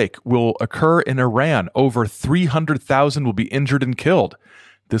 Earthquake will occur in Iran. Over 300,000 will be injured and killed.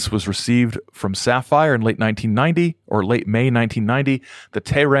 This was received from Sapphire in late May 1990. The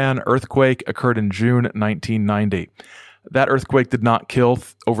Tehran earthquake occurred in June 1990. That earthquake did not kill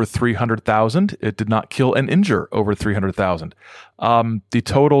over 300,000. It did not kill and injure over 300,000. The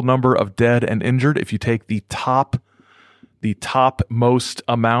total number of dead and injured, if you take the topmost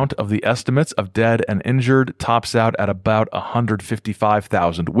amount of the estimates of dead and injured, tops out at about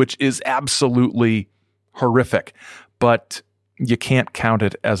 155,000, which is absolutely horrific. But you can't count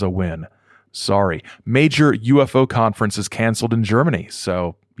it as a win. Sorry. Major UFO conference is canceled in Germany.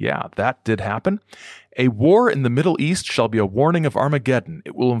 So, yeah, that did happen. A war in the Middle East shall be a warning of Armageddon.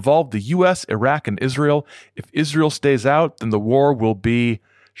 It will involve the U.S., Iraq, and Israel. If Israel stays out, then the war will be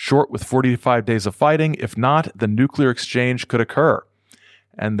short with 45 days of fighting. If not, the nuclear exchange could occur.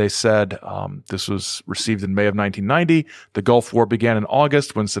 And they said this was received in May of 1990. The Gulf War began in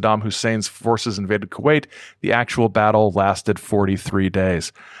August when Saddam Hussein's forces invaded Kuwait. The actual battle lasted 43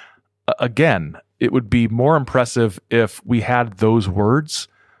 days. Again, it would be more impressive if we had those words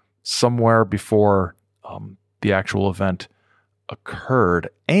somewhere before the actual event occurred.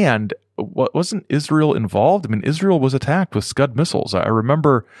 And wasn't Israel involved? I mean, Israel was attacked with Scud missiles. I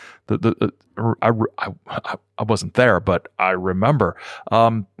remember I wasn't there, but I remember.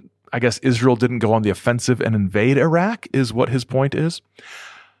 I guess Israel didn't go on the offensive and invade Iraq, is what his point is.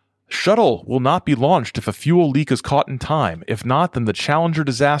 Shuttle will not be launched if a fuel leak is caught in time. If not, then the Challenger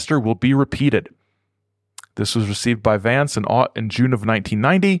disaster will be repeated. This was received by Vance in June of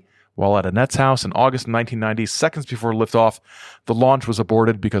 1990. While at Annette's house in August of 1990, seconds before liftoff, the launch was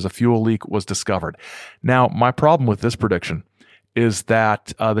aborted because a fuel leak was discovered. Now, my problem with this prediction is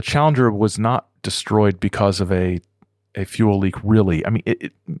that the Challenger was not destroyed because of a fuel leak, really. I mean,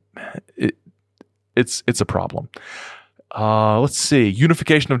 it's a problem. Let's see.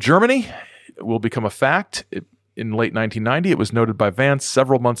 Unification of Germany will become a fact. In late 1990, it was noted by Vance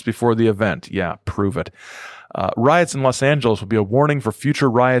several months before the event. Yeah, prove it. Riots in Los Angeles will be a warning for future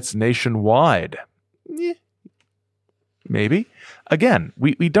riots nationwide. Maybe. Again,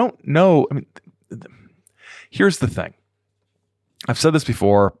 we don't know. I mean, here's the thing. I've said this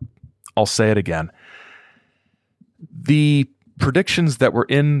before. I'll say it again. The predictions that were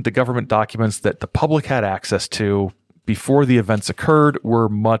in the government documents that the public had access to before the events occurred were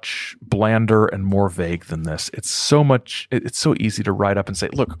much blander and more vague than this. It's so easy to write up and say,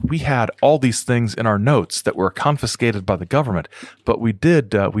 look, we had all these things in our notes that were confiscated by the government, but we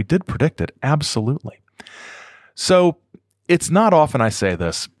did predict it. Absolutely. So it's not often I say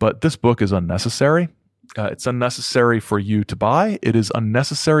this, but this book is unnecessary. It's unnecessary for you to buy. It is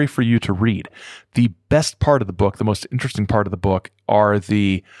unnecessary for you to read. The best part of the book, the most interesting part of the book, are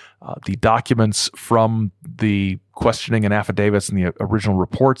the documents from the questioning and affidavits and the original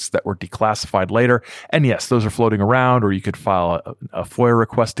reports that were declassified later. And yes, those are floating around, or you could file a FOIA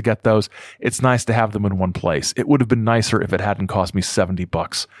request to get those. It's nice to have them in one place. It would have been nicer if it hadn't cost me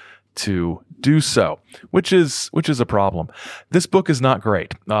 $70 to do so, which is a problem. This book is not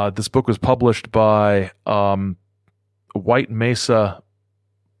great. This book was published by White Mesa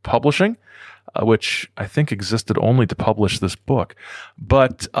Publishing, which I think existed only to publish this book.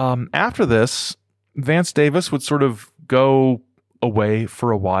 But after this, Vance Davis would sort of go away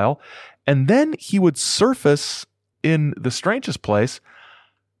for a while, and then he would surface in the strangest place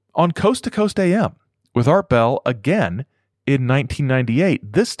on Coast to Coast AM with Art Bell again in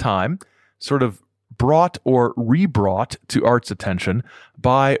 1998, this time sort of brought or rebrought to Art's attention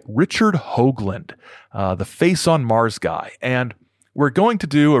by Richard Hoagland, the Face on Mars guy. And we're going to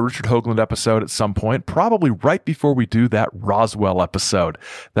do a Richard Hoagland episode at some point, probably right before we do that Roswell episode.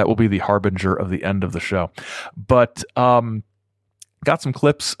 That will be the harbinger of the end of the show. But got some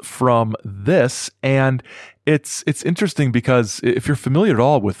clips from this, and it's interesting because if you're familiar at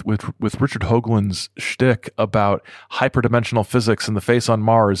all with Richard Hoagland's shtick about hyperdimensional physics and the face on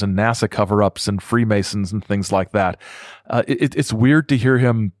Mars and NASA cover-ups and Freemasons and things like that, it's weird to hear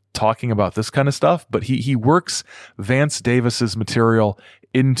him talking about this kind of stuff, but he works Vance Davis's material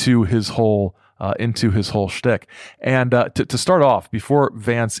into his whole shtick. And to start off, before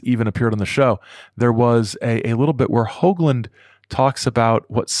Vance even appeared on the show, there was a little bit where Hoagland talks about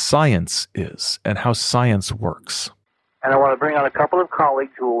what science is and how science works. And I want to bring on a couple of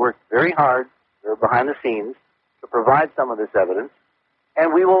colleagues who will work very hard, they're behind the scenes, to provide some of this evidence,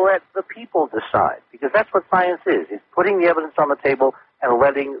 and we will let the people decide, because that's what science is. It's putting the evidence on the table and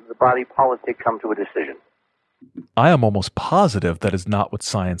letting the body politic come to a decision. I am almost positive that is not what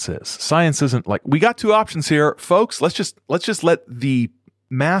science is. Science isn't like, we got two options here, folks. Let's just let the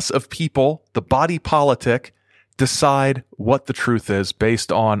mass of people, the body politic, decide what the truth is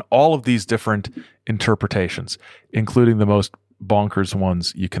based on all of these different interpretations, including the most bonkers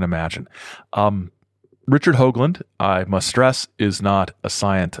ones you can imagine. Richard Hoagland, I must stress, is not a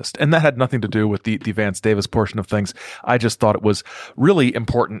scientist. And that had nothing to do with the Vance Davis portion of things. I just thought it was really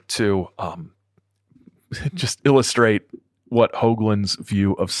important to just illustrate what Hoagland's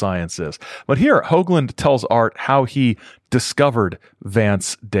view of science is. But here, Hoagland tells Art how he discovered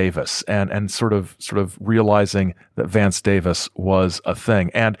Vance Davis and sort of realizing that Vance Davis was a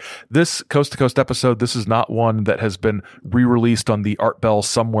thing. And this Coast to Coast episode, this is not one that has been re-released on the Art Bell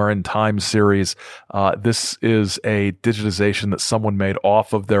Somewhere in Time series. This is a digitization that someone made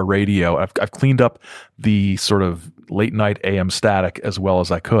off of their radio. I've cleaned up the sort of late night AM static as well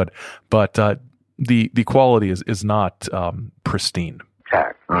as I could, but the quality is not pristine.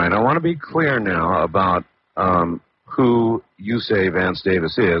 All right, I want to be clear now about who you say Vance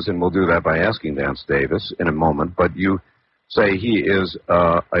Davis is, and we'll do that by asking Vance Davis in a moment, but you say he is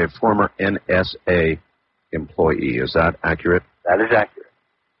a former NSA employee. Is that accurate? That is accurate.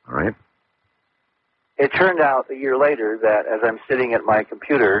 All right. It turned out a year later that as I'm sitting at my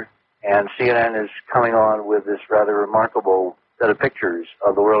computer and CNN is coming on with this rather remarkable set of pictures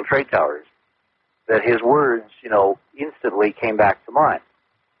of the World Trade Towers, that his words, instantly came back to mind.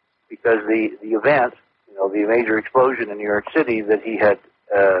 Because the event, the major explosion in New York City that he had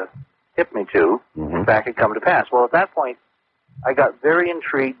tipped me to, in fact, had come to pass. Well, at that point, I got very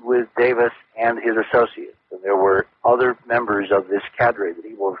intrigued with Davis and his associates. And there were other members of this cadre that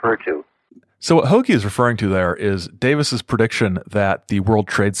he will refer to. So what Hoagie is referring to there is Davis's prediction that the World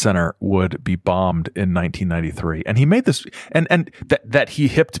Trade Center would be bombed in 1993. And he made this, and that he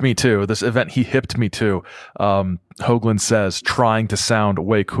hipped me to, this event he hipped me to, Hoagland says, trying to sound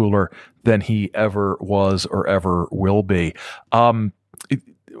way cooler than he ever was or ever will be.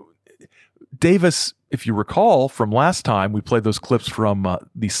 Davis, if you recall from last time, we played those clips from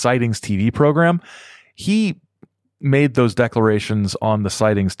the Sightings TV program. He made those declarations on the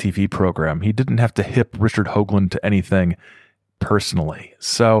Sightings TV program. He didn't have to hip Richard Hoagland to anything personally.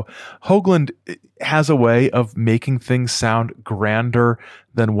 So Hoagland has a way of making things sound grander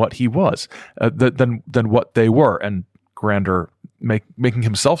than what he was, than what they were, and grander, making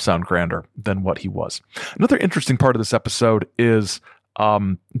himself sound grander than what he was. Another interesting part of this episode is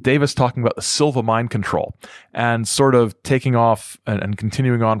Davis talking about the Silva mind control and sort of taking off and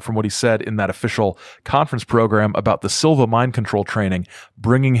continuing on from what he said in that official conference program about the Silva mind control training,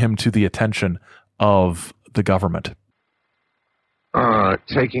 bringing him to the attention of the government.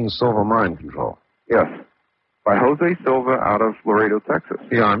 Taking Silva mind control. Yes. By Jose Silva out of Laredo, Texas.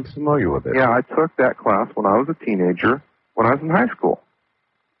 Yeah, I'm familiar with it. Yeah, I took that class when I was a teenager, when I was in high school.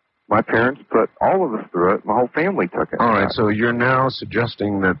 My parents put all of us through it. My whole family took it. All right, so you're now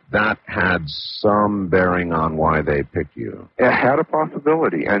suggesting that had some bearing on why they picked you. It had a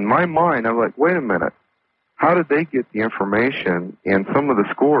possibility. And in my mind, I'm like, wait a minute. How did they get the information and some of the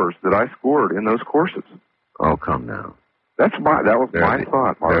scores that I scored in those courses? Oh, come now. That was my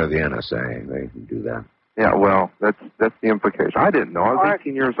thought, Mark. They're the NSA. They can do that. Yeah, well, that's the implication. I didn't know. I was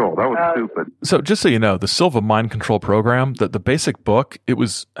 18 years old. That was stupid. So just so you know, the Silva mind control program, the basic book, it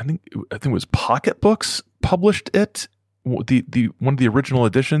was, I think it was Pocket Books published it. The one of the original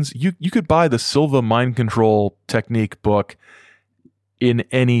editions. You could buy the Silva mind control technique book in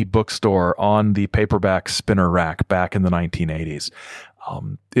any bookstore on the paperback spinner rack back in the 1980s.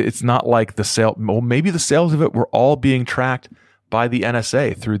 It's not like the sale. Well, maybe the sales of it were all being tracked by the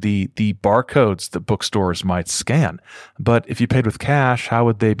NSA through the barcodes that bookstores might scan. But if you paid with cash, how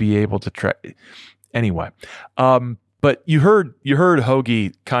would they be able to track? Anyway, but you heard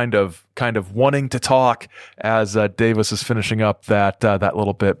Hoagie kind of wanting to talk as Davis is finishing up that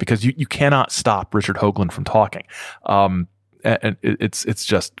little bit, because you cannot stop Richard Hoagland from talking. And it's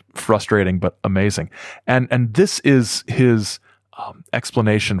just frustrating but amazing. And this is his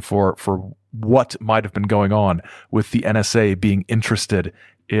explanation for what might have been going on with the NSA being interested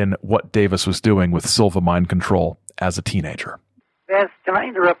in what Davis was doing with Silva mind control as a teenager. Vance, can I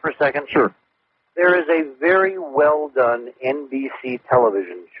interrupt for a second? Sure. There is a very well-done NBC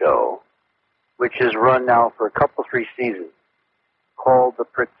television show, which has run now for a couple, 3 seasons, called The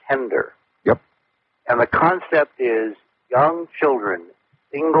Pretender. Yep. And the concept is young children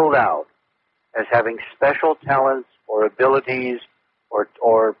singled out as having special talents or abilities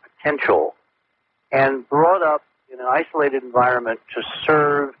or potential, and brought up in an isolated environment to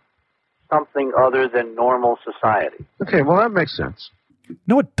serve something other than normal society. Okay, well, that makes sense.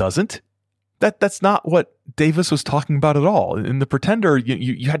 No, it doesn't. That's not what Davis was talking about at all. In The Pretender,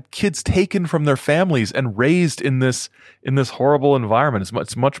 you had kids taken from their families and raised in this horrible environment.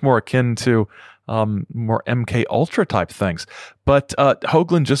 It's much more akin to more MK Ultra type things. But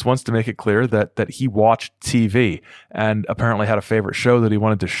Hoagland just wants to make it clear that he watched TV and apparently had a favorite show that he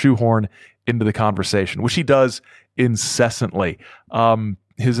wanted to shoehorn into the conversation, which he does incessantly. Calling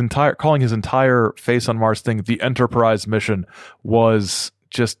his entire Face on Mars thing the Enterprise mission was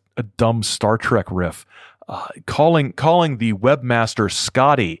just a dumb Star Trek riff. calling the webmaster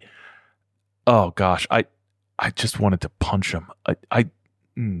Scotty. Oh gosh, I just wanted to punch him.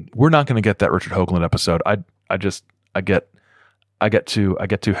 We're not going to get that Richard Hoagland episode. I get too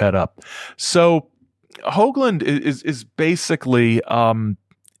head up. So Hoagland is basically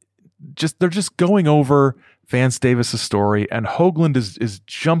they're just going over Vance Davis's story, and Hoagland is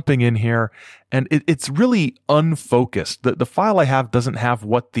jumping in here, and it's really unfocused. The file I have doesn't have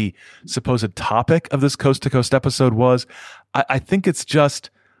what the supposed topic of this Coast to Coast episode was. I think it's just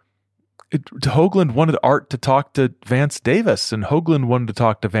Hoagland wanted Art to talk to Vance Davis, and Hoagland wanted to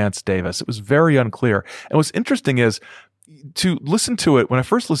talk to Vance Davis. It was very unclear. And what's interesting is, to listen to it, when I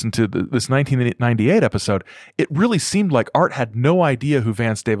first listened to this 1998 episode, it really seemed like Art had no idea who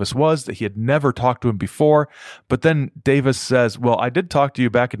Vance Davis was, that he had never talked to him before. But then Davis says, well, I did talk to you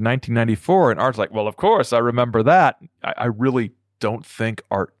back in 1994. And Art's like, well, of course, I remember that. I really don't think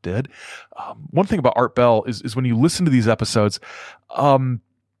Art did. One thing about Art Bell is when you listen to these episodes, you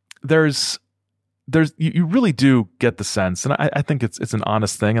really do get the sense, and I think it's an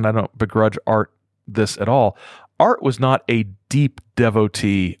honest thing, and I don't begrudge Art this at all. Art was not a deep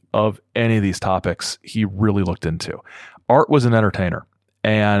devotee of any of these topics he really looked into. Art was an entertainer,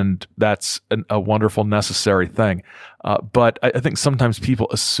 and that's a wonderful, necessary thing. But I think sometimes people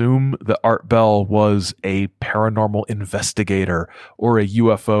assume that Art Bell was a paranormal investigator or a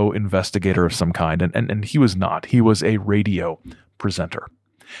UFO investigator of some kind, and he was not. He was a radio presenter.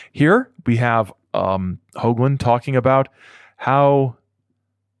 Here we have Hoagland talking about how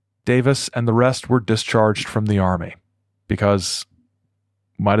Davis and the rest were discharged from the Army, because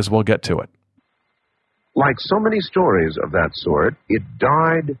might as well get to it. Like so many stories of that sort, it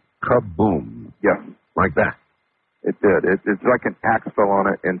died kaboom. Yeah, Like that. it did. It's like an axe fell on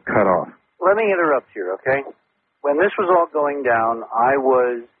it and cut off. Let me interrupt here, okay? When this was all going down, I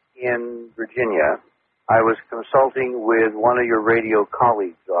was in Virginia. I was consulting with one of your radio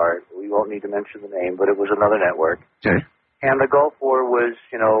colleagues, Art. We won't need to mention the name, but it was another network. Okay. And the Gulf War was,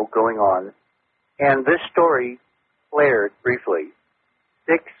 going on. And this story flared briefly.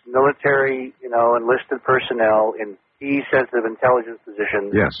 6 military, enlisted personnel in key sensitive intelligence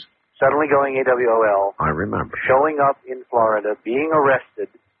positions. Yes. Suddenly going AWOL. I remember. Showing up in Florida, being arrested.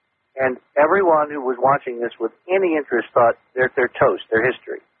 And everyone who was watching this with any interest thought they're toast, their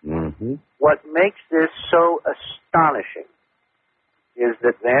history. Mm-hmm. What makes this so astonishing is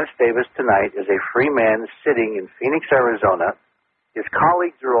that Vance Davis tonight is a free man sitting in Phoenix, Arizona. His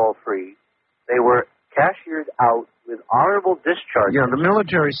colleagues are all free. They were cashiered out with honorable discharges. Yeah, the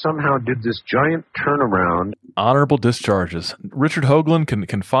military somehow did this giant turnaround. Honorable discharges. Richard Hoagland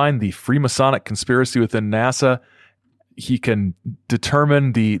can find the Freemasonic conspiracy within NASA. He can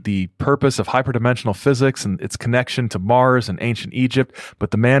determine the purpose of hyperdimensional physics and its connection to Mars and ancient Egypt,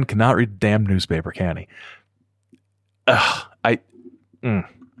 but the man cannot read a damn newspaper, can he?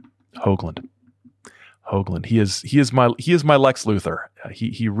 Hoagland. He is my Lex Luthor.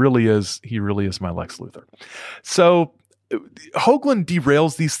 He really is my Lex Luthor. So Hoagland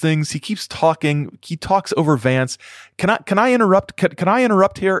derails these things. He keeps talking. He talks over Vance. Can I interrupt? Can I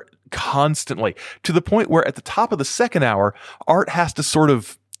interrupt here? Constantly, to the point where at the top of the second hour, Art has to sort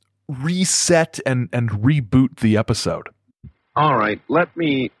of reset and reboot the episode. All right, let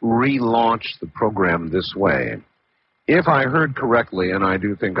me relaunch the program this way. If I heard correctly, and I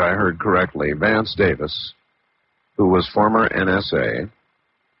do think I heard correctly, Vance Davis, who was former NSA,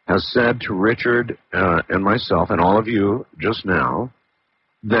 has said to Richard and myself and all of you just now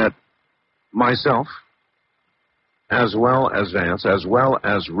that myself, as well as Vance, as well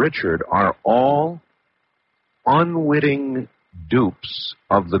as Richard, are all unwitting dupes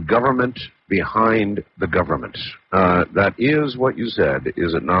of the government behind the government. That is what you said,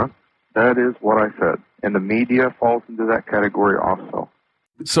 is it not? That is what I said. And the media falls into that category also.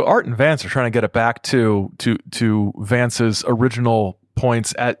 So Art and Vance are trying to get it back to Vance's original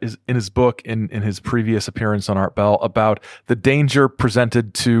points in his book, in his previous appearance on Art Bell, about the danger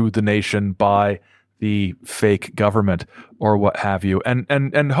presented to the nation by the fake government or what have you. And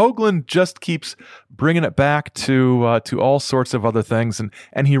Hoagland just keeps bringing it back to all sorts of other things.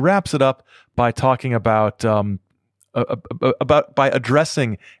 And he wraps it up by talking about by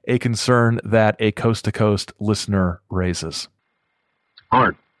addressing a concern that a Coast to Coast listener raises.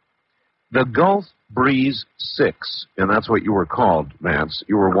 Art, the Gulf Breeze 6, and that's what you were called, Vance.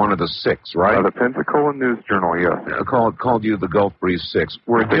 You were one of the 6, right? The Pensacola News Journal, yes. Called you the Gulf Breeze 6.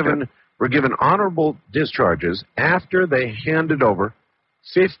 Were given honorable discharges after they handed over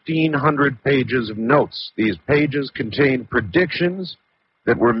 1,500 pages of notes. These pages contained predictions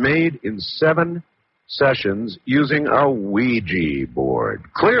that were made in 7 sessions using a Ouija board.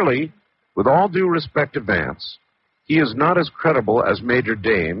 Clearly, With all due respect to Vance, he is not as credible as Major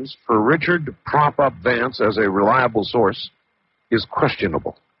Dames. For Richard to prop up Vance as a reliable source is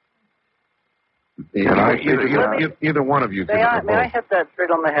questionable. Either one of you can. May I hit that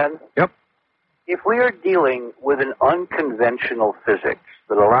straight on the head? Yep. If we are dealing with an unconventional physics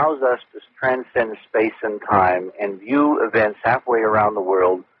that allows us to transcend space and time and view events halfway around the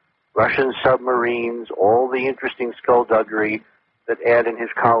world, Russian submarines, all the interesting skullduggery that Ed and his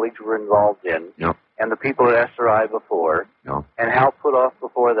colleagues were involved in, yep. and the people at SRI before, yep. and Hal Puthoff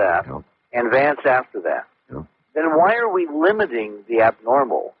before that, yep. and Vance after that, yep. then why are we limiting the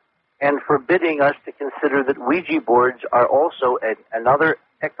abnormal and forbidding us to consider that Ouija boards are also another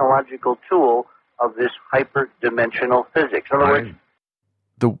technological tool of this hyperdimensional physics? In other words,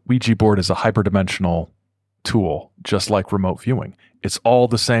 the Ouija board is a hyperdimensional tool, just like remote viewing. It's all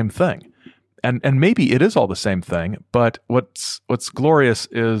the same thing. And maybe it is all the same thing, but what's glorious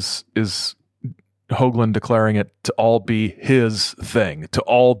is Hoagland declaring it to all be his thing, to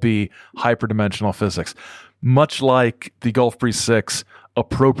all be hyperdimensional physics. Much like the Gulf Breeze 6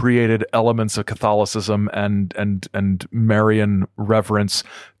 appropriated elements of Catholicism and Marian reverence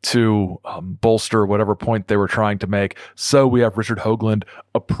to bolster whatever point they were trying to make. So we have Richard Hoagland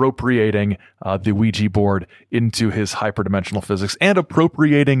appropriating the Ouija board into his hyperdimensional physics and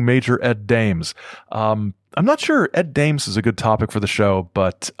appropriating Major Ed Dames. I'm not sure Ed Dames is a good topic for the show,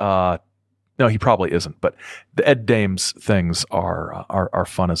 but no, he probably isn't. But the Ed Dames things are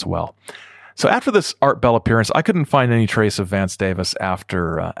fun as well. So after this Art Bell appearance, I couldn't find any trace of Vance Davis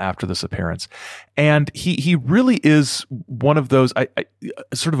after this appearance, and he really is one of those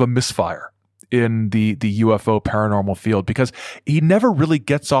sort of a misfire in the UFO paranormal field, because he never really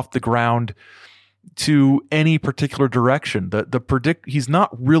gets off the ground to any particular direction. He's not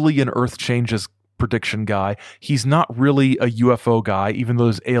really an Earth changes prediction guy. He's not really a UFO guy, even though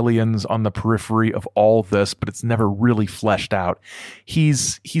there's aliens on the periphery of all this, but it's never really fleshed out.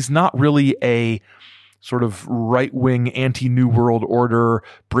 He's not really a sort of right-wing anti-New World Order,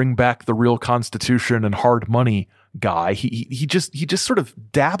 bring back the real Constitution and hard money guy. He just sort of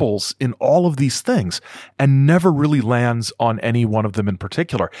dabbles in all of these things and never really lands on any one of them in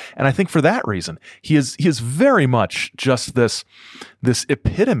particular. And I think for that reason, he is very much just this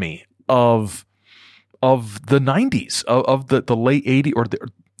epitome of the 90s, of the late 80s or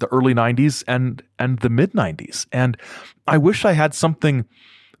the early 90s and the mid 90s. And I wish I had something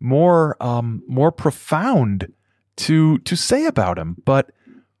more profound to say about him, but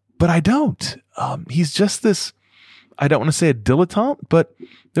I don't. He's just this, I don't want to say a dilettante, but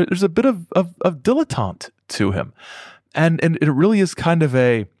there's a bit of dilettante to him. And it really is kind of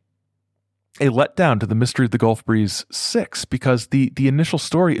a letdown to the mystery of the Gulf Breeze 6, because the initial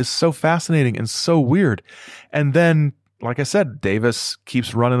story is so fascinating and so weird. And then, like I said, Davis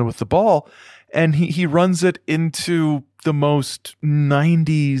keeps running with the ball, and he runs it into the most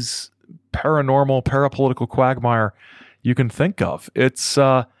 90s paranormal, parapolitical quagmire you can think of. It's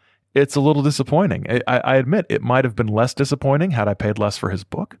a little disappointing. I admit it might have been less disappointing had I paid less for his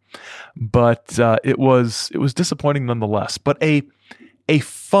book, but it was disappointing nonetheless. But a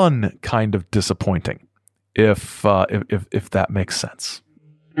fun kind of disappointing, if that makes sense.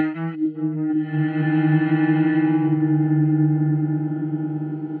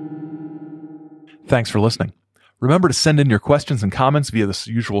 Thanks for listening. Remember to send in your questions and comments via the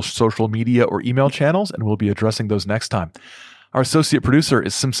usual social media or email channels, and we'll be addressing those next time. Our associate producer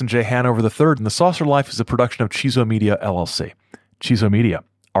is Simpson J. Hanover III, and The Saucer Life is a production of Chizo Media, LLC. Chizo Media,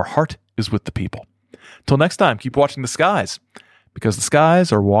 our heart is with the people. Till next time, keep watching the skies, because the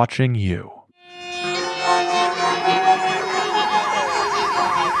skies are watching you.